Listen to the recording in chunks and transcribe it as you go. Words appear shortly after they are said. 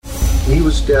He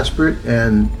was desperate,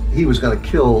 and he was going to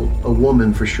kill a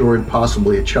woman for sure, and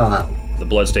possibly a child. The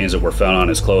bloodstains that were found on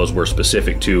his clothes were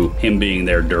specific to him being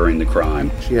there during the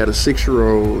crime. She had a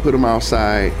 6-year-old, put him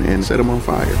outside and set him on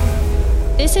fire.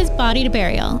 This is Body to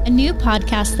Burial, a new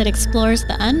podcast that explores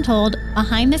the untold,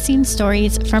 behind-the-scenes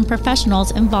stories from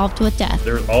professionals involved with death.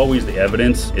 There's always the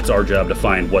evidence. It's our job to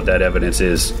find what that evidence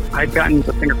is. I've gotten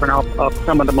the fingerprint off of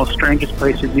some of the most strangest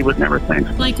places you would never think.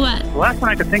 Like what? The last one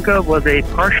I could think of was a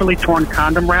partially torn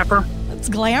condom wrapper. It's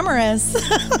glamorous.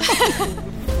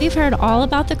 We've heard all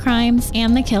about the crimes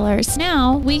and the killers.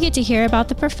 Now we get to hear about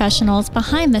the professionals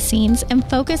behind the scenes and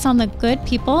focus on the good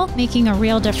people making a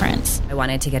real difference. I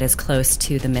wanted to get as close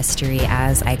to the mystery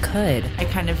as I could. I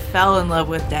kind of fell in love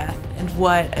with death and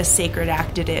what a sacred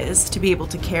act it is to be able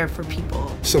to care for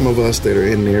people. Some of us that are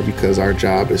in there because our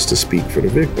job is to speak for the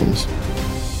victims.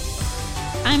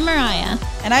 I'm Mariah.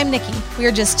 And I'm Nikki. We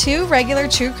are just two regular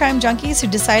true crime junkies who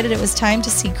decided it was time to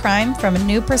see crime from a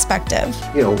new perspective.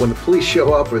 You know, when the police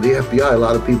show up or the FBI, a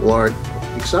lot of people aren't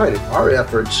excited. Our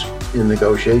efforts in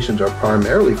negotiations are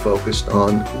primarily focused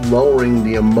on lowering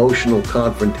the emotional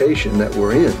confrontation that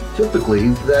we're in. Typically,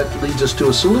 that leads us to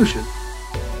a solution.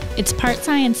 It's part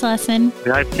science lesson.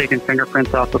 I've taken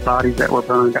fingerprints off the bodies that were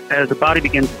burned. As the body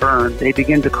begins to burn, they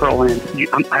begin to curl in.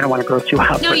 I don't want to gross you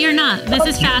out. No, you're not. This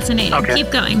is fascinating. Okay.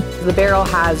 Keep going. The barrel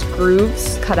has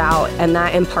grooves cut out, and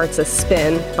that imparts a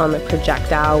spin on the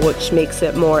projectile, which makes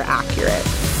it more accurate.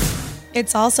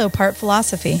 It's also part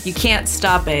philosophy. You can't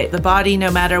stop it. The body,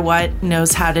 no matter what,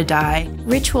 knows how to die.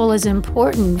 Ritual is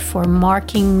important for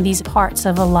marking these parts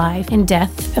of a life, and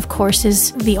death, of course,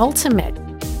 is the ultimate.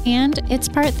 And it's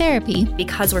part therapy.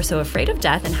 Because we're so afraid of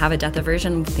death and have a death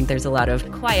aversion, I think there's a lot of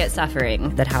quiet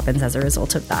suffering that happens as a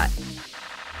result of that.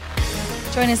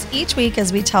 Join us each week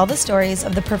as we tell the stories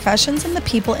of the professions and the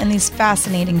people in these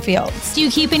fascinating fields. Do you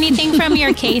keep anything from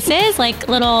your cases, like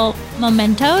little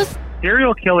mementos?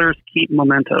 Serial killers keep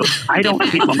mementos. I don't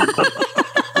keep mementos.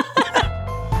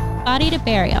 Body to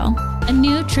Burial, a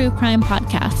new true crime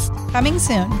podcast. Coming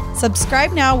soon.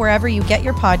 Subscribe now wherever you get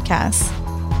your podcasts.